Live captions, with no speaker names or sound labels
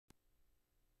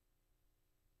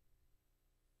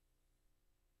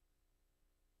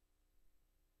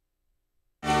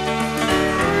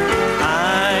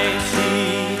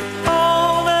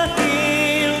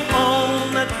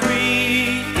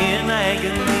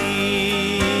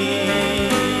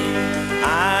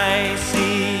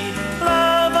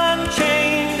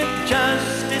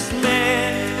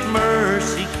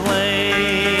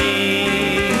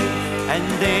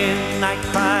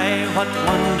what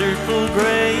wonderful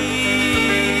grace,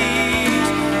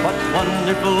 what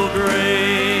wonderful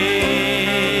grace.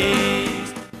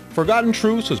 Forgotten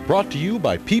Truths is brought to you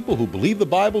by people who believe the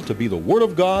Bible to be the Word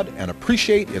of God and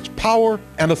appreciate its power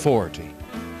and authority.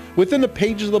 Within the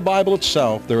pages of the Bible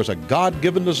itself, there is a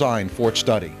God-given design for its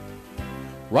study.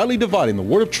 Rightly dividing the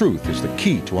Word of truth is the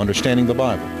key to understanding the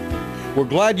Bible. We're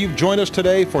glad you've joined us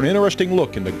today for an interesting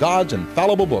look into God's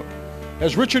infallible book,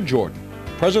 as Richard Jordan,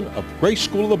 president of Grace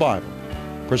School of the Bible,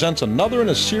 presents another in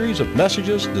a series of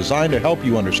messages designed to help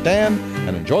you understand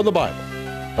and enjoy the Bible.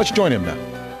 Let's join him now.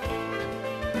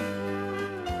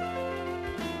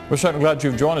 We're certainly glad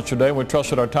you've joined us today. We trust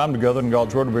that our time together in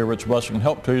God's Word will be a rich blessing and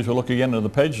help to you as we look again into the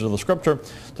pages of the Scripture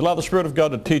to allow the Spirit of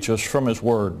God to teach us from His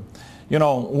Word. You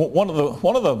know, one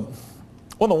of the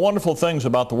wonderful things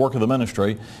about the work of the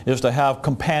ministry is to have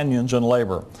companions in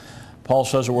labor. Paul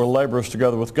says that we're laborers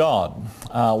together with God.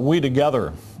 We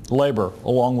together labor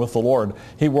along with the Lord.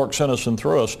 He works in us and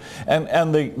through us.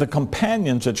 And the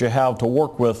companions that you have to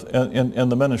work with in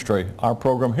the ministry, our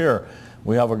program here,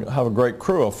 we have a great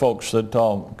crew of folks that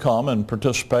come and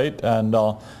participate, and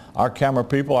our camera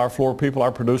people, our floor people,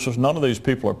 our producers, none of these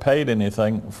people are paid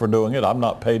anything for doing it. I'm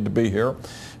not paid to be here.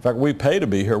 In fact, we pay to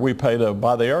be here. We pay to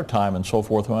buy the airtime and so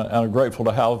forth, and I'm grateful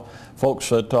to have folks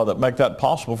that make that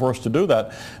possible for us to do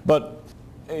that. But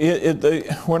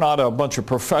we're not a bunch of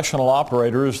professional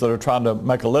operators that are trying to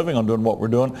make a living on doing what we're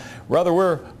doing. Rather,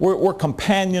 we're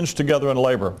companions together in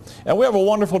labor. And we have a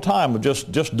wonderful time of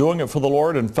just doing it for the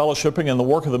Lord and fellowshipping in the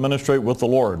work of the ministry with the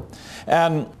Lord.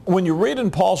 And when you read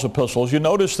in Paul's epistles, you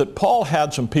notice that Paul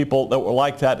had some people that were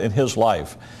like that in his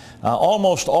life.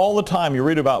 Almost all the time you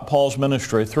read about Paul's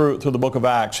ministry through the book of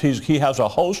Acts, he has a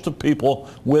host of people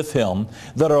with him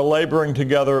that are laboring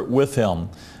together with him.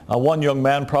 One young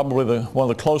man, probably one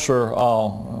of the closer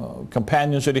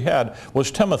companions that he had, was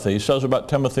Timothy. He says about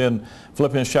Timothy in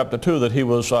Philippians chapter 2 that he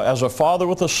was, as a father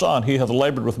with a son, he hath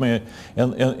labored with me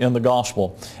in the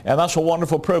gospel. And that's a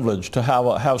wonderful privilege to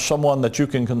have someone that you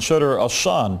can consider a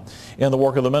son in the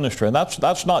work of the ministry. And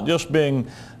that's not just being,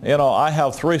 I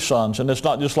have 3 sons, and it's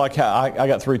not just like I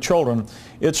got 3 children.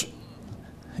 It's,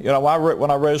 when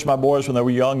I raised my boys when they were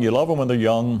young, you love them when they're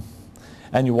young,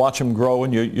 and you watch them grow,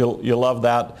 and you love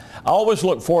that. I always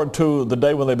look forward to the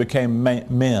day when they became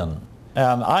men.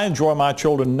 And I enjoy my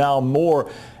children now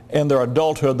more in their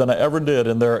adulthood than I ever did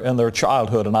in their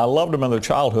childhood. And I loved them in their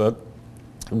childhood.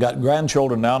 I've got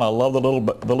grandchildren now, and I love the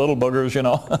little boogers,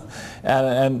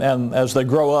 and as they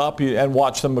grow up and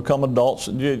watch them become adults,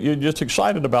 you're just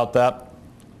excited about that.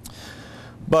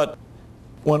 But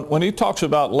when he talks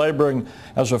about laboring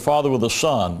as a father with a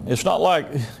son, it's not like,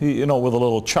 with a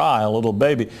little child, a little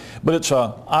baby, but it's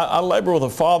I labor with a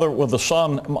father with a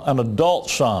son, an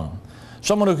adult son,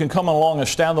 someone who can come along and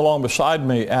stand along beside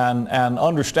me and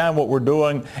understand what we're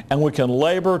doing, and we can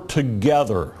labor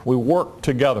together. We work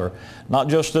together, not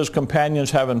just as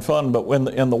companions having fun, but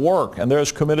in the work, and they're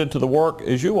as committed to the work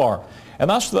as you are. And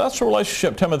that's the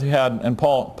relationship Timothy had, and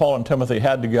Paul and Timothy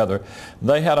had together.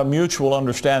 They had a mutual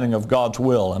understanding of God's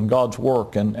will and God's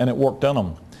work, and it worked in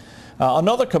them.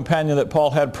 Another companion that Paul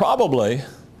had, probably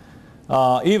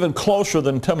even closer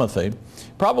than Timothy,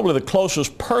 probably the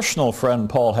closest personal friend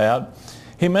Paul had,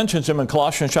 he mentions him in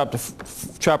Colossians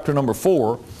chapter number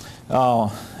 4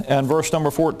 and verse number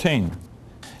 14.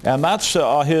 And that's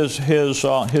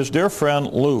his dear friend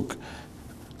Luke.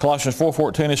 Colossians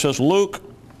 4:14, he says, Luke,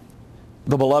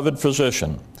 the beloved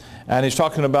physician. And he's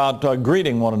talking about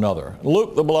greeting one another.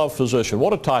 Luke, the beloved physician.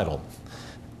 What a title.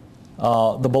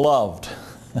 The beloved.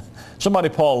 Somebody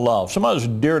Paul loved. Somebody who's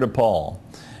dear to Paul.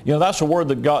 That's a word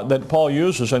that Paul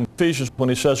uses in Ephesians when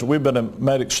he says that we've been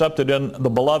made accepted in the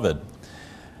beloved.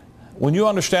 When you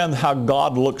understand how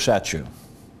God looks at you,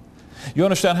 you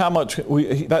understand how much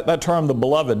that term, the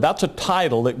beloved, that's a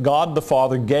title that God the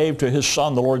Father gave to His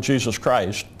Son, the Lord Jesus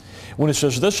Christ, when He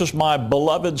says, this is my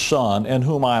beloved Son in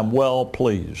whom I am well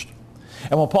pleased.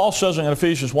 And when Paul says in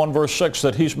Ephesians 1 verse 6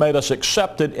 that He's made us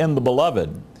accepted in the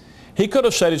beloved, he could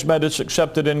have said He's made us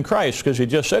accepted in Christ, because He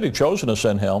just said He'd chosen us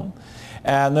in Him.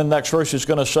 And then the next verse He's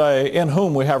going to say, in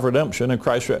whom we have redemption in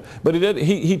Christ. But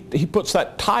he puts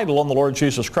that title on the Lord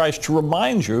Jesus Christ to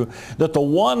remind you that the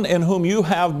one in whom you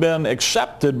have been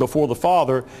accepted before the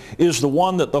Father is the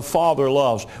one that the Father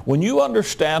loves. When you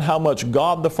understand how much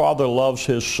God the Father loves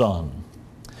His Son,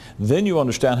 then you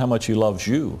understand how much He loves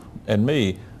you and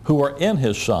me who are in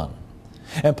His Son.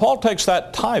 And Paul takes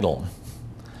that title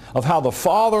of how the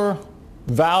Father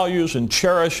values and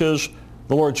cherishes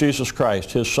the Lord Jesus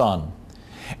Christ, His Son.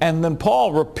 And then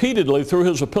Paul repeatedly through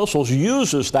his epistles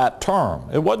uses that term.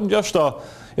 It wasn't just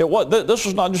This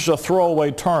is not just a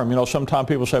throwaway term. You know, sometimes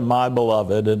people say, my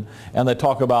beloved, and they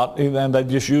talk about, and they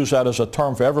just use that as a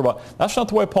term for everybody. That's not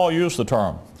the way Paul used the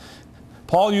term.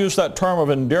 Paul used that term of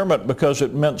endearment because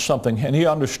it meant something, and he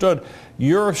understood,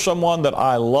 you're someone that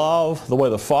I love the way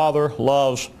the Father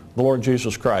loves the Lord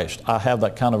Jesus Christ. I have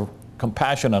that kind of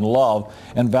compassion and love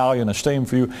and value and esteem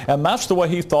for you. And that's the way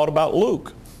he thought about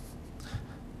Luke.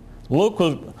 Luke,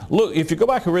 if you go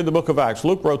back and read the book of Acts,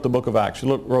 Luke wrote the book of Acts. He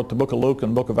wrote the book of Luke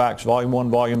and the book of Acts, volume 1,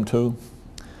 volume 2.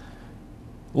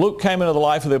 Luke came into the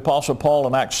life of the Apostle Paul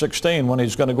in Acts 16 when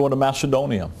he's going to go into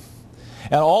Macedonia.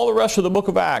 And all the rest of the book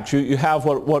of Acts, you have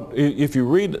what if you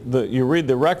read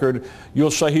the record, you'll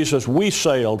say, he says, we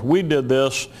sailed, we did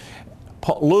this.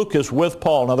 Luke is with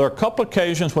Paul. Now there are a couple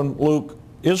occasions when Luke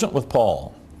isn't with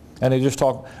Paul, and he just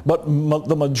talked, but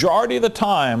the majority of the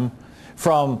time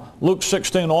from Luke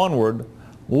 16 onward,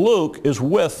 Luke is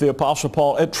with the Apostle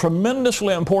Paul at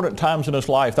tremendously important times in his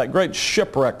life. That great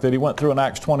shipwreck that he went through in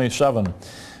Acts 27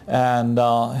 and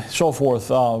so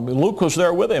forth. Luke was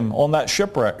there with him on that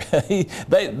shipwreck.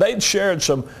 They'd shared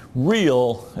some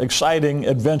real exciting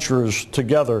adventures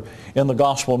together in the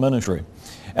gospel ministry.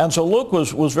 And so Luke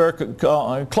was very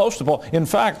close to Paul. In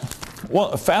fact,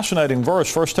 a fascinating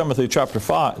verse, 1 Timothy chapter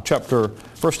 5,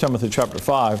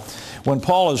 when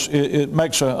Paul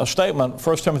makes a statement,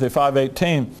 1 Timothy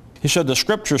 5:18, he said, the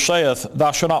Scripture saith,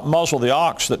 thou shalt not muzzle the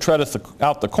ox that treadeth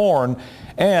out the corn,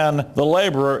 and the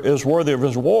laborer is worthy of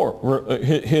his reward.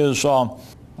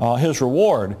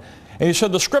 And he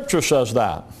said, the Scripture says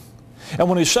that. And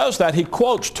when he says that, he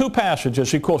quotes two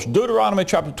passages. He quotes Deuteronomy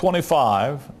chapter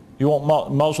 25, you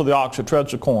won't muzzle the ox that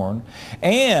treads the corn.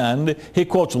 And he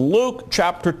quotes Luke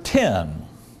chapter 10,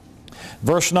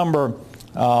 verse number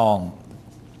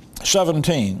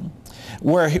 17,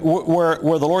 where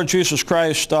the Lord Jesus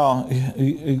Christ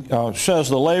says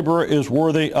the laborer is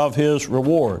worthy of his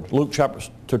reward. Luke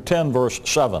chapter 10, verse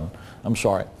 7. I'm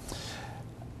sorry.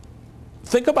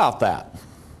 Think about that.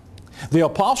 The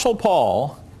Apostle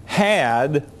Paul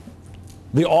had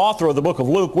the author of the book of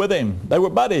Luke with him. They were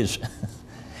buddies.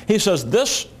 He says,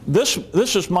 this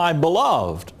is my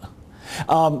beloved.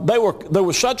 They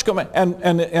were such,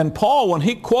 and Paul, when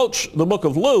he quotes the book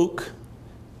of Luke,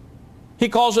 he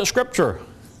calls it Scripture.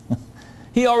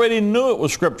 He already knew it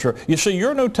was Scripture. You see,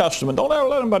 your New Testament, don't ever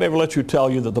let anybody ever let you tell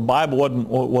you that the Bible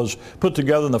was put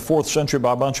together in the 4th century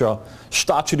by a bunch of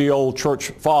stodgy old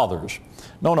church fathers.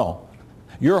 No.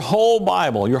 Your whole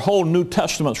Bible, your whole New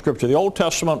Testament Scripture, the Old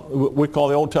Testament, we call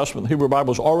the Old Testament, the Hebrew Bible,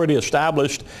 was already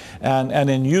established and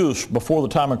in use before the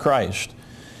time of Christ.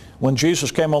 When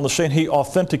Jesus came on the scene, he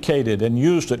authenticated and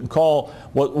used it and called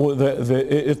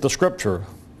it the Scripture.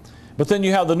 But then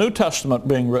you have the New Testament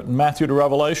being written, Matthew to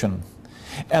Revelation.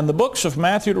 And the books of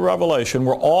Matthew to Revelation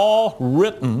were all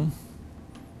written,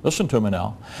 listen to me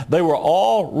now, they were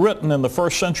all written in the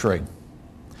 1st century.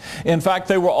 In fact,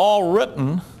 they were all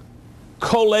written,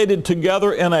 collated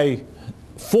together in a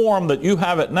form that you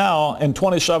have it now in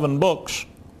 27 books,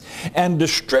 and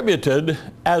distributed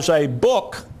as a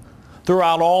book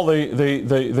throughout all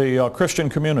the Christian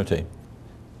community.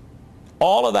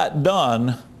 All of that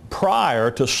done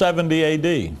prior to 70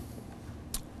 A.D.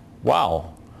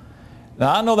 Wow.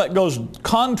 Now I know that goes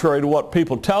contrary to what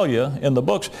people tell you in the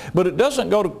books, but it doesn't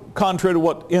go contrary to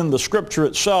what in the Scripture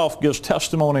itself gives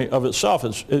testimony of itself.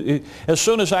 As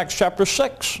soon as Acts chapter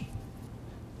 6,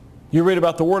 you read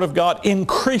about the Word of God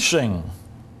increasing.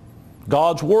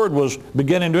 God's Word was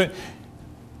beginning to,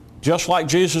 just like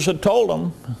Jesus had told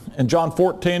them in John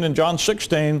 14 and John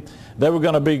 16, they were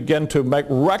going to begin to make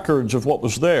records of what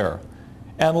was there.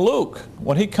 And Luke,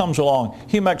 when he comes along,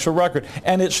 he makes a record.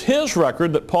 And it's his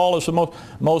record that Paul is the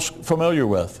most familiar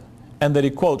with and that he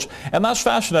quotes. And that's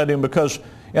fascinating because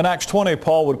in Acts 20,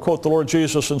 Paul would quote the Lord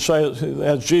Jesus and say,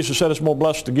 as Jesus said, it's more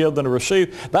blessed to give than to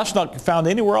receive. That's not found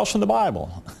anywhere else in the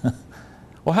Bible.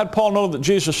 Well, how did Paul know that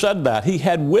Jesus said that? He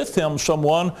had with him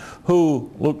someone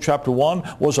who, Luke chapter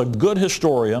 1, was a good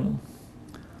historian.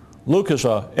 Luke is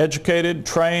an educated,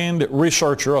 trained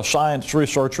researcher, a science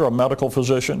researcher, a medical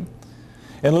physician.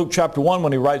 In Luke chapter 1,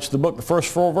 when he writes the book, the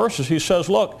first 4 verses, he says,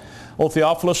 look, O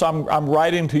Theophilus, I'm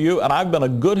writing to you, and I've been a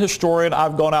good historian.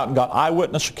 I've gone out and got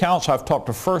eyewitness accounts. I've talked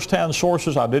to first-hand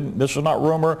sources. This is not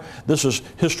rumor. This is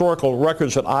historical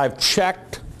records that I've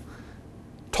checked,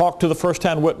 talked to the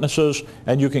first-hand witnesses,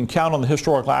 and you can count on the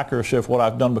historical accuracy of what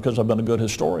I've done because I've been a good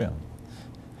historian.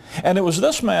 And it was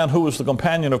this man who was the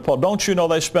companion of Paul. Don't you know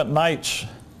they spent nights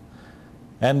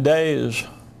and days,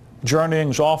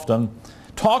 journeyings often,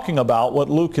 talking about what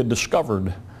Luke had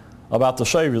discovered about the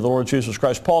Savior, the Lord Jesus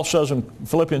Christ. Paul says in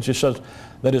Philippians, he says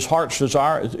that his heart's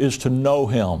desire is to know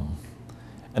him.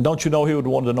 And don't you know he would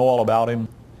want to know all about him?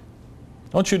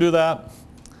 Don't you do that?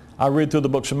 I read through the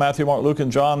books of Matthew, Mark, Luke,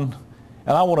 and John,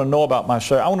 and I want to know about my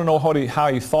Savior. I want to know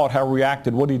how he thought, how he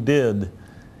reacted, what he did.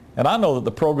 And I know that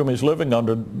the program he's living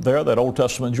under there, that Old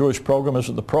Testament Jewish program,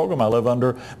 isn't the program I live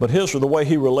under, but his, or the way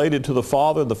he related to the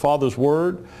Father's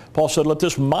Word. Paul said, let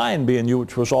this mind be in you,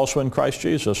 which was also in Christ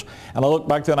Jesus. And I look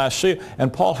back then, I see it,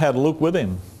 and Paul had Luke with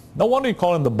him. No wonder you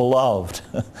call him the beloved,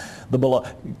 the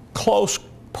beloved, close,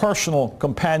 personal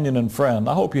companion and friend.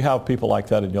 I hope you have people like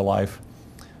that in your life.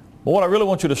 But what I really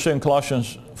want you to see in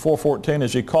Colossians 4:14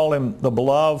 is he called him the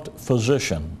beloved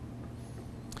physician.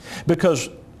 Because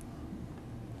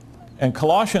and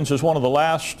Colossians is one of the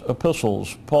last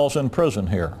epistles. Paul's in prison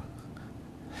here.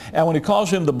 And when he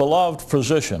calls him the beloved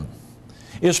physician,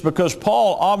 it's because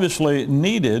Paul obviously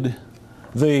needed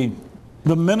the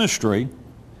ministry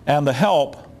and the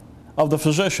help of the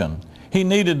physician. He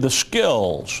needed the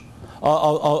skills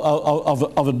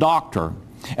of a doctor.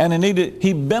 And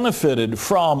he benefited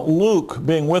from Luke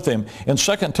being with him. In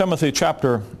 2 Timothy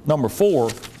chapter number 4,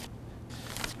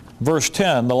 verse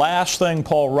 10, the last thing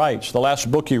Paul writes, the last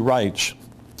book he writes,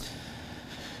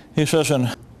 he says in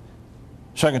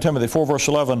 2 Timothy 4 verse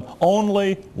 11,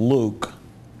 only Luke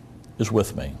is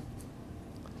with me.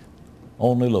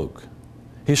 Only Luke.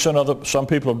 He sent some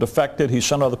people have defected, he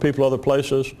sent other people other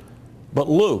places, but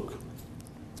Luke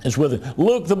is with him.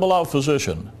 Luke, the beloved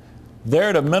physician,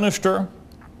 there to minister,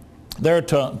 there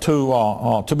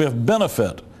to be of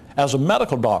benefit as a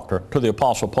medical doctor to the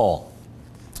Apostle Paul.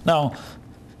 Now,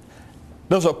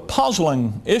 there's a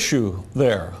puzzling issue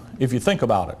there, if you think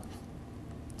about it.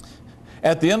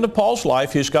 At the end of Paul's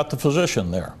life, he's got the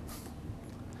physician there.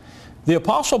 The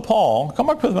Apostle Paul, come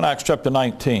up with in Acts chapter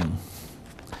 19,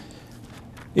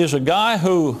 is a guy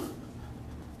who,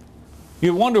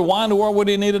 you wonder why in the world would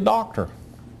he need a doctor?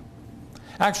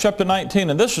 Acts chapter 19,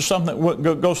 and this is something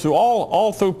that goes through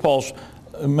all through Paul's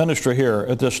ministry here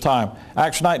at this time.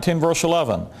 Acts 19 verse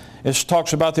 11. It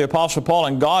talks about the Apostle Paul,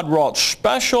 and God wrought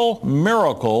special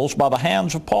miracles by the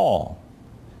hands of Paul,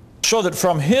 so that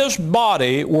from his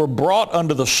body were brought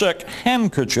unto the sick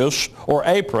handkerchiefs or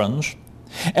aprons,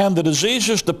 and the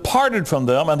diseases departed from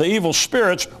them, and the evil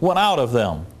spirits went out of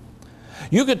them.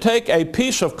 You could take a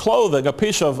piece of clothing, a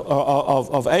piece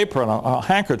of apron, a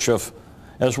handkerchief,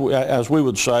 as we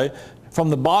would say,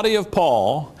 from the body of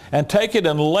Paul, and take it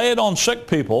and lay it on sick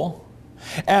people,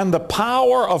 and the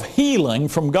power of healing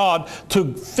from God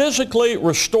to physically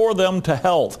restore them to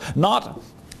health. Not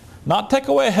take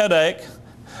away a headache,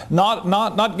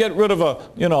 not get rid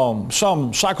of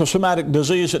some psychosomatic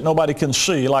disease that nobody can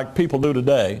see like people do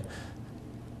today.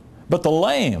 But the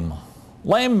lame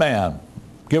man,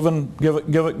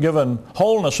 given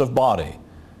wholeness of body.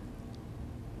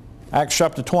 Acts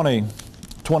chapter 20,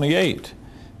 28.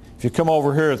 If you come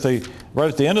over here right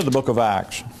at the end of the book of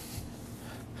Acts,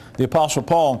 the Apostle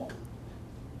Paul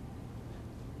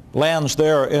lands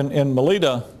there in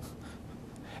Melita,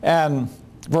 and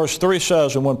verse 3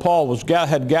 says, and when Paul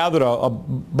had gathered a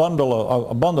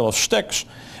bundle of sticks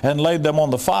and laid them on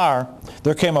the fire,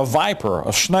 there came a viper,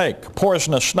 a snake,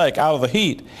 poisonous snake, out of the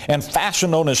heat, and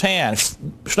fastened on his hand.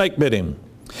 Snake bit him.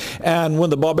 And when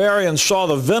the barbarians saw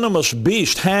the venomous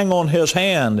beast hang on his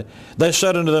hand, they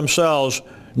said unto themselves,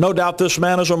 no doubt this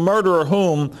man is a murderer,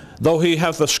 whom, though he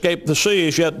hath escaped the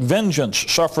seas, yet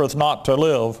vengeance suffereth not to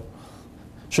live.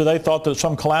 So they thought that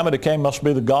some calamity came, must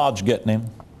be the gods getting him.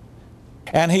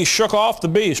 And he shook off the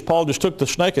beast. Paul just took the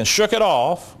snake and shook it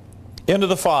off into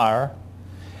the fire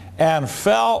and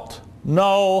felt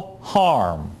no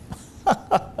harm.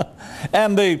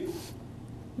 And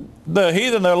the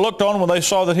heathen there looked on when they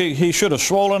saw that he should have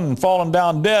swollen and fallen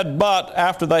down dead, but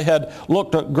after they had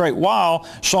looked a great while,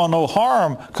 saw no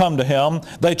harm come to him,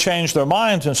 they changed their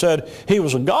minds and said he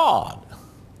was a god.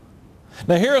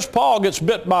 Now here's Paul gets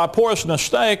bit by a poisonous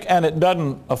snake, and it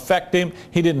doesn't affect him.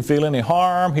 He didn't feel any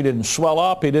harm. He didn't swell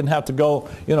up. He didn't have to go,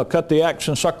 cut the X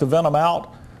and suck the venom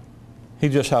out. He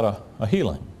just had a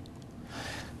healing.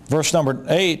 Verse number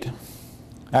 8,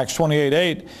 Acts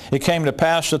 28:8, it came to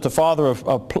pass that the father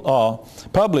of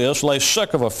Publius lay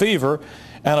sick of a fever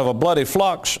and of a bloody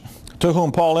flux, to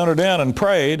whom Paul entered in and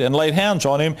prayed and laid hands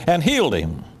on him and healed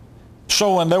him.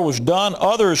 So when there was done,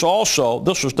 others also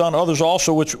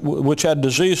which had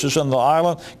diseases in the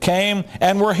island came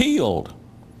and were healed,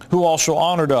 who also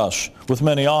honored us with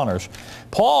many honors.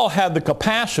 Paul had the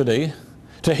capacity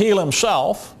to heal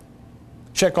himself,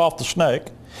 check off the snake.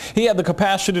 He had the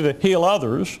capacity to heal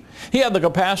others. He had the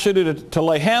capacity to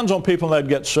lay hands on people and they'd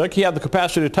get sick. He had the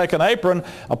capacity to take an apron,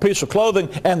 a piece of clothing,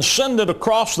 and send it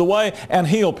across the way and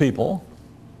heal people.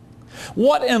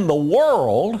 What in the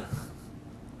world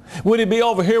would he be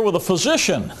over here with a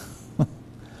physician?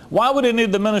 Why would he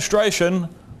need the ministration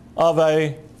of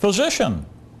a physician?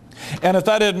 And if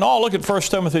that isn't all, look at 1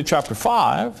 Timothy chapter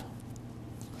 5.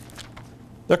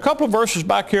 There are a couple of verses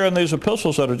back here in these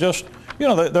epistles that are just, you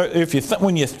know, if you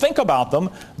when you think about them,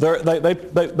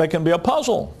 they can be a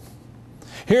puzzle.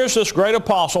 Here's this great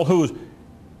apostle who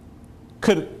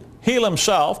could heal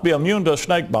himself, be immune to a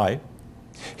snake bite,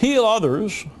 heal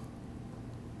others,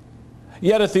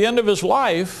 yet at the end of his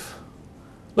life,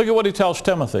 look at what he tells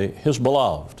Timothy, his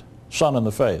beloved son in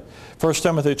the faith. 1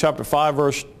 Timothy chapter 5,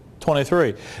 verse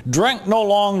 23. Drink no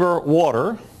longer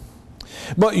water,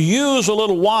 but use a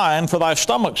little wine for thy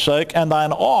stomach's sake and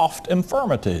thine oft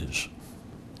infirmities.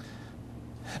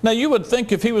 Now you would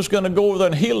think if he was going to go over there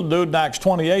and heal a dude in Acts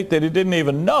 28 that he didn't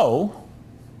even know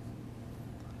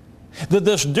that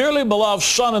this dearly beloved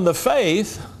son in the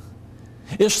faith,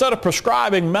 instead of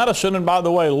prescribing medicine, and by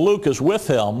the way, Luke is with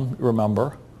him,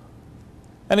 remember,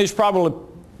 and he's probably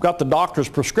got the doctor's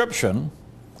prescription,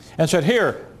 and said,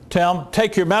 here, Tim,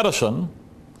 take your medicine.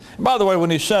 And by the way, when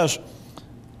he says,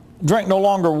 drink no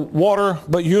longer water,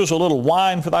 but use a little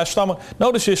wine for thy stomach,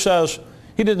 notice he says,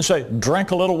 he didn't say,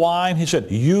 drink a little wine. He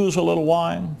said, use a little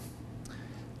wine.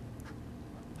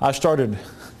 I started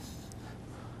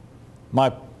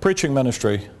my preaching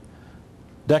ministry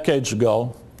decades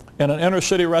ago in an inner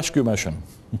city rescue mission.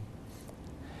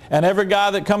 And every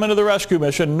guy that come into the rescue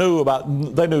mission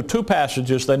they knew two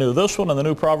passages. They knew this one and they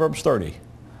knew Proverbs 30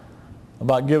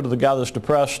 about give to the guy that's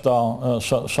depressed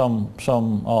some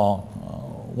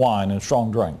wine and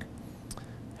strong drink.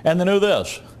 And they knew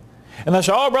this. And they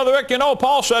said, oh, Brother Rick, you know,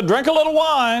 Paul said, drink a little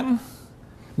wine.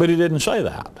 But he didn't say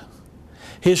that.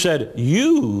 He said,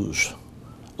 use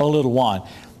a little wine.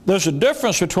 There's a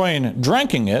difference between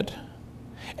drinking it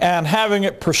and having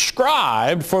it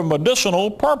prescribed for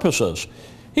medicinal purposes.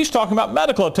 He's talking about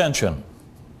medical attention.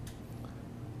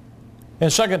 In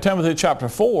 2 Timothy chapter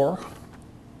 4,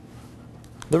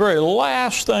 the very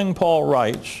last thing Paul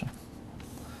writes,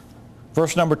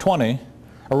 verse number 20,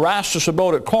 Erastus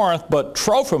abode at Corinth, but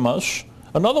Trophimus,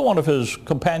 another one of his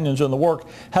companions in the work,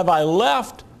 have I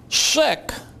left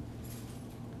sick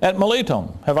at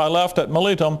Miletum. Have I left at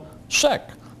Miletum sick?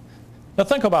 Now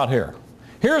think about here.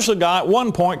 Here's the guy at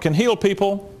one point can heal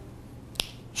people,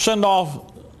 send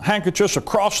off handkerchiefs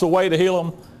across the way to heal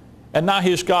them, and now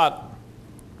he's got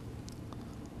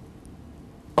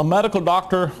a medical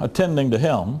doctor attending to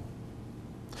him,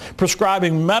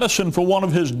 prescribing medicine for one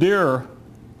of his dear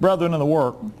brethren in the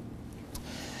work,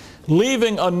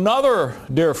 leaving another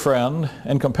dear friend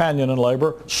and companion in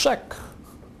labor sick.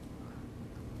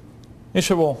 He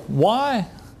said, well, why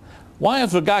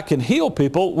if a guy can heal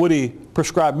people would he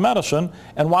prescribe medicine,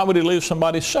 and why would he leave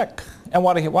somebody sick? And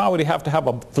why would he have to have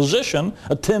a physician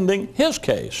attending his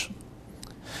case?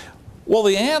 Well,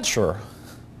 the answer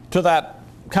to that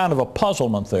kind of a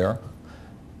puzzlement there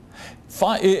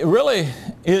it really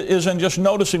is in just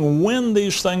noticing when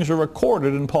these things are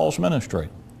recorded in Paul's ministry.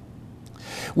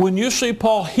 When you see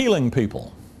Paul healing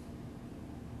people,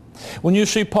 when you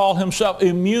see Paul himself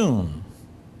immune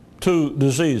to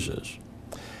diseases,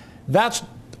 that's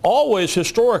always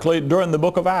historically during the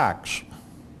book of Acts.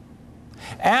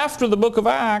 After the book of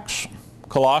Acts,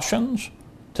 Colossians,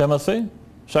 Timothy,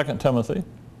 2 Timothy,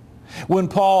 when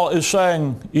Paul is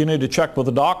saying you need to check with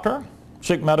a doctor,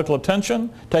 seek medical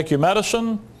attention, take your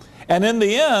medicine, and in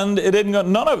the end,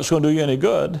 none of it's going to do you any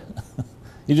good.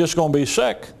 You're just going to be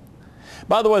sick.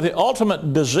 By the way, the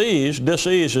ultimate disease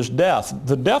is death.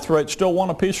 The death rate's still one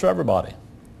apiece for everybody.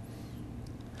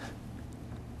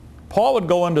 Paul would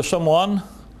go into someone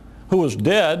who was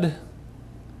dead,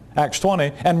 Acts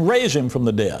 20, and raise him from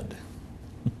the dead.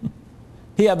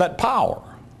 He had that power,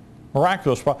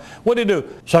 miraculous power. What did he do?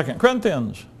 2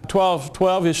 Corinthians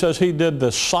 12, he says he did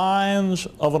the signs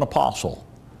of an apostle.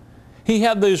 He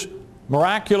had these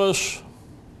miraculous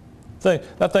things.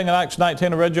 That thing in Acts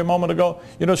 19 I read you a moment ago,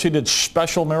 you notice he did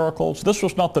special miracles. This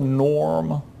was not the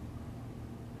norm.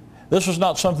 This was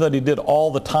not something that he did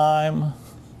all the time.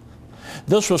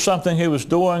 This was something he was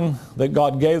doing that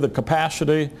God gave the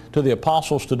capacity to the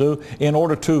apostles to do in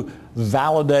order to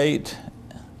validate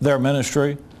their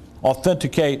ministry,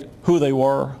 authenticate who they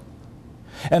were.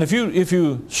 And if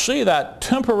you see that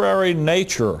temporary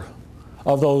nature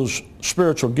of those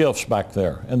spiritual gifts back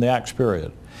there in the Acts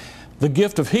period, the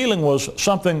gift of healing was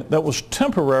something that was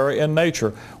temporary in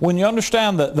nature. When you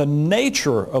understand the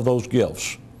nature of those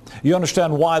gifts, you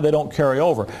understand why they don't carry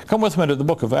over. Come with me to the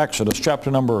book of Exodus,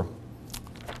 chapter number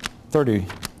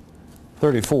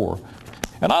 34.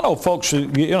 And I know folks, they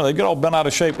get all bent out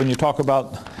of shape when you talk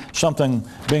about something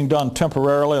being done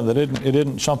temporarily and that it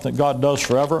isn't something God does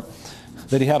forever,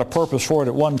 that he had a purpose for it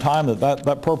at one time,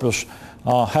 that purpose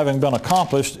having been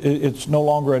accomplished, it's no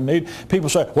longer in need. People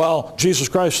say, well, Jesus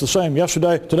Christ is the same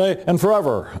yesterday, today, and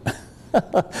forever.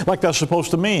 Like that's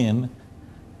supposed to mean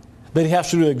that he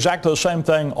has to do exactly the same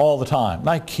thing all the time.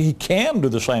 Now, he can do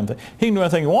the same thing. He can do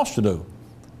anything he wants to do.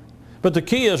 But the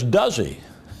key is, does he?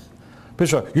 People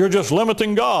say, you're just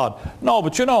limiting God. No,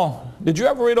 but you know, did you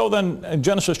ever read over in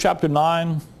Genesis chapter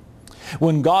 9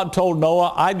 when God told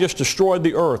Noah, I just destroyed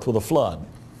the earth with a flood?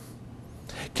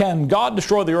 Can God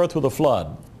destroy the earth with a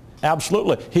flood?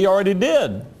 Absolutely. He already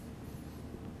did.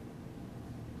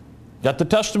 Got the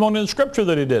testimony in Scripture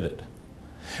that he did it.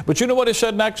 But you know what he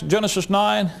said next, Genesis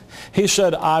 9? He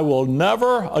said, I will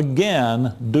never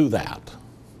again do that.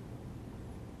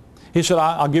 He said,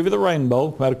 I'll give you the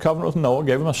rainbow. He had a covenant with Noah,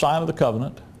 gave him a sign of the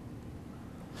covenant.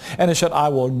 And he said, I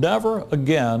will never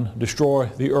again destroy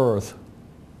the earth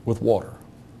with water.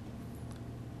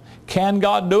 Can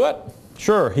God do it?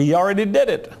 Sure, he already did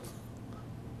it.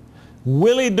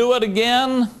 Will he do it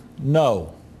again?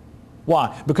 No.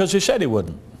 Why? Because he said he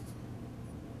wouldn't.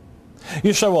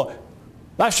 You say, well,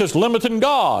 that's just limiting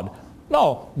God.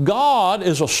 No, God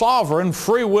is a sovereign,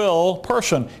 free will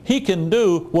person. He can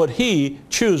do what he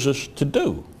chooses to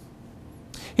do.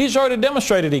 He's already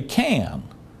demonstrated he can.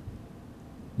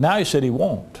 Now he said he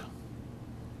won't.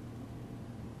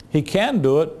 He can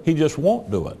do it, he just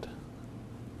won't do it.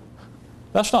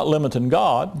 That's not limiting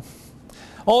God.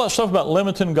 All that stuff about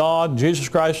limiting God, Jesus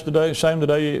Christ today, same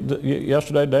today,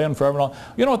 yesterday, today, and forever.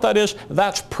 You know what that is?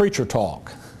 That's preacher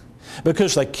talk.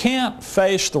 Because they can't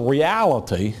face the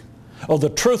reality of the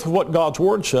truth of what God's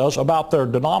Word says about their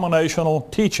denominational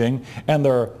teaching and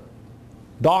their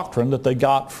doctrine that they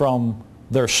got from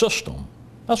their system.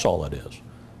 That's all that is.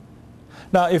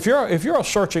 Now, if you're a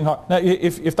searching heart, now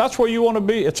if that's where you want to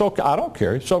be, it's okay. I don't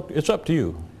care. It's up to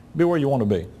you. Be where you want to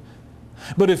be.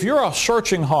 But if you're a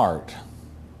searching heart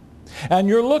and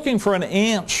you're looking for an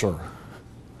answer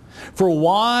for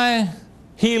why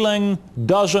healing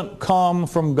doesn't come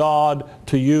from God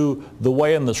to you the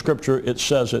way in the Scripture it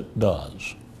says it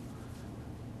does,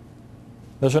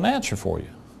 there's an answer for you.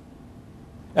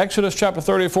 Exodus chapter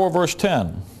 34, verse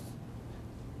 10.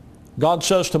 God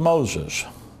says to Moses,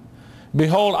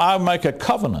 behold, I make a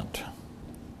covenant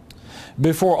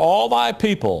before all thy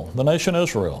people, the nation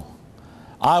Israel.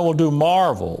 I will do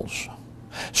marvels,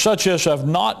 such as have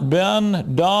not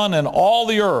been done in all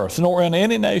the earth, nor in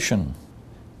any nation.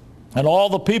 And all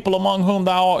the people among whom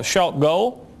thou shalt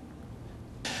go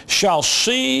shall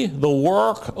see the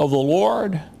work of the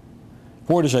Lord,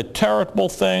 for it is a terrible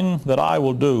thing that I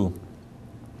will do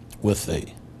with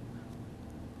thee.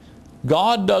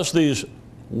 God does these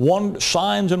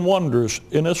signs and wonders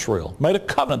in Israel, made a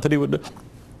covenant that he would do.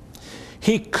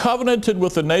 He covenanted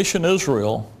with the nation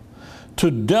Israel to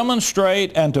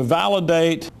demonstrate and to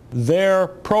validate their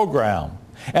program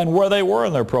and where they were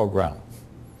in their program.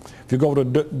 If you go to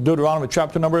Deuteronomy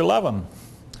chapter number 11,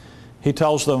 he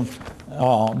tells them,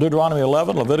 Deuteronomy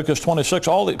 11, Leviticus 26,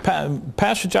 all the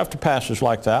passage after passage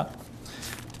like that.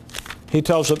 He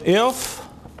tells them, if,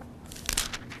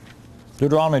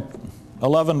 Deuteronomy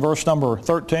 11, verse number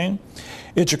 13,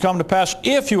 it shall come to pass,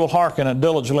 if you will hearken and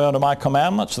diligently unto my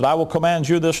commandments, that I will command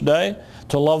you this day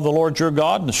to love the Lord your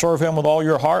God and to serve him with all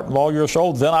your heart and all your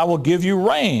soul, then I will give you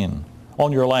rain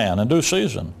on your land in due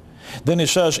season. Then he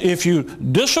says, if you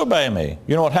disobey me,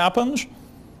 you know what happens?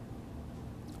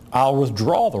 I'll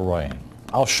withdraw the rain.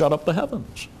 I'll shut up the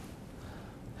heavens.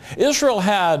 Israel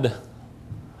had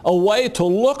a way to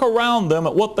look around them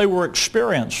at what they were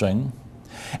experiencing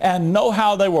and know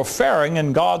how they were faring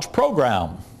in God's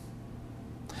program.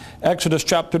 Exodus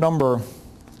chapter number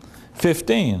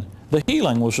 15. The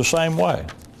healing was the same way.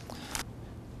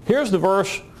 Here's the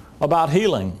verse about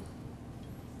healing.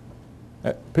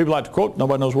 People like to quote,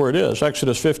 nobody knows where it is.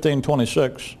 Exodus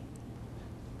 15:26.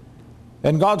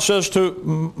 And God says to,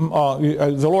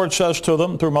 the Lord says to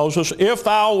them through Moses, if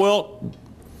thou wilt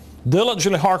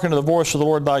diligently hearken to the voice of the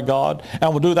Lord thy God,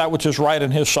 and will do that which is right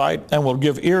in his sight, and will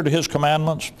give ear to his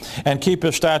commandments, and keep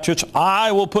his statutes,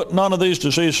 I will put none of these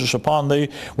diseases upon thee,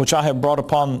 which I have brought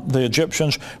upon the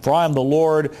Egyptians, for I am the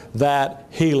Lord that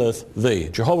healeth thee.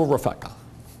 Jehovah Rapha.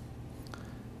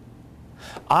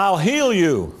 I'll heal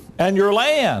you and your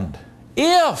land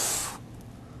if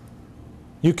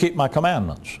you keep my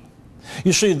commandments.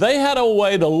 You see, they had a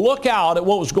way to look out at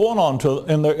what was going on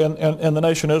in the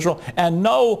nation Israel and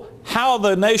know how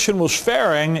the nation was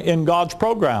faring in God's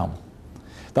program.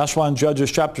 That's why in Judges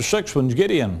chapter 6, when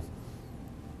Gideon,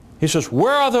 he says,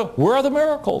 where are the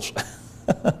miracles?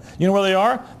 You know where they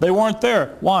are? They weren't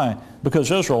there. Why? Because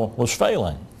Israel was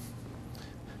failing.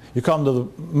 You come to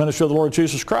the ministry of the Lord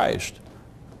Jesus Christ.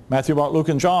 Matthew, Mark, Luke,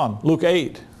 and John. Luke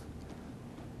 8.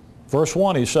 Verse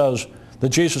 1, he says that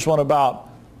Jesus went about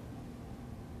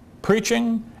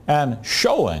preaching and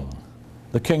showing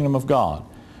the kingdom of God.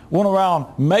 Went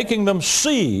around making them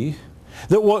see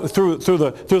that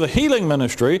through the healing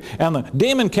ministry and the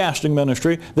demon casting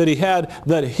ministry that he had,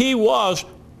 that he was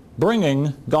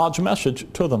bringing God's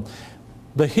message to them.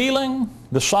 The healing,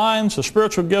 the signs, the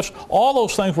spiritual gifts, all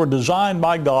those things were designed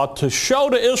by God to show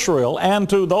to Israel and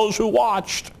to those who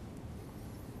watched,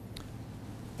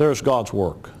 there's God's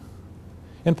work.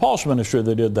 In Paul's ministry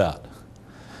they did that.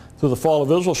 Through the fall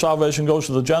of Israel, salvation goes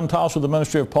to the Gentiles through the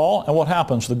ministry of Paul, and what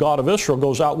happens? The God of Israel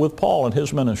goes out with Paul in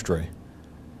his ministry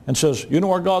and says, you know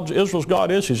where Israel's God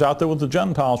is? He's out there with the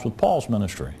Gentiles with Paul's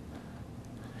ministry.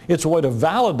 It's a way to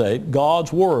validate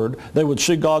God's Word. They would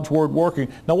see God's Word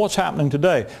working. Now what's happening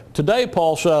today? Today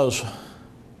Paul says,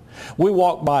 we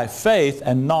walk by faith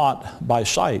and not by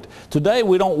sight. Today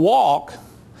we don't walk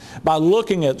by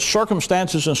looking at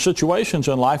circumstances and situations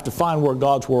in life to find where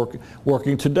God's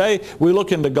working. Today we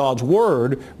look into God's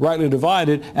Word, rightly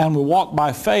divided, and we walk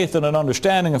by faith and an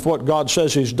understanding of what God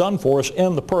says He's done for us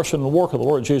in the person and work of the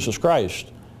Lord Jesus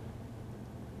Christ.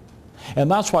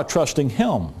 And that's why trusting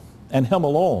Him and Him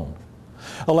alone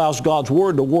allows God's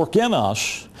Word to work in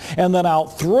us and then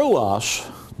out through us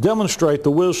demonstrate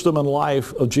the wisdom and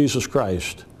life of Jesus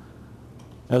Christ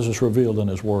as is revealed in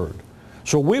His Word.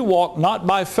 So we walk not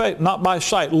by faith, not by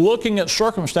sight, looking at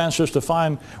circumstances to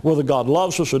find whether God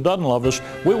loves us or doesn't love us.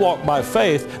 We walk by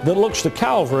faith that looks to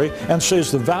Calvary and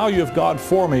sees the value of God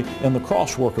for me in the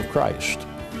cross work of Christ.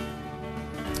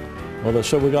 Well,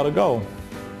 that's it. We got to go.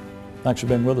 Thanks for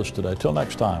being with us today. Till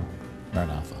next time,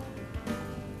 Maranatha.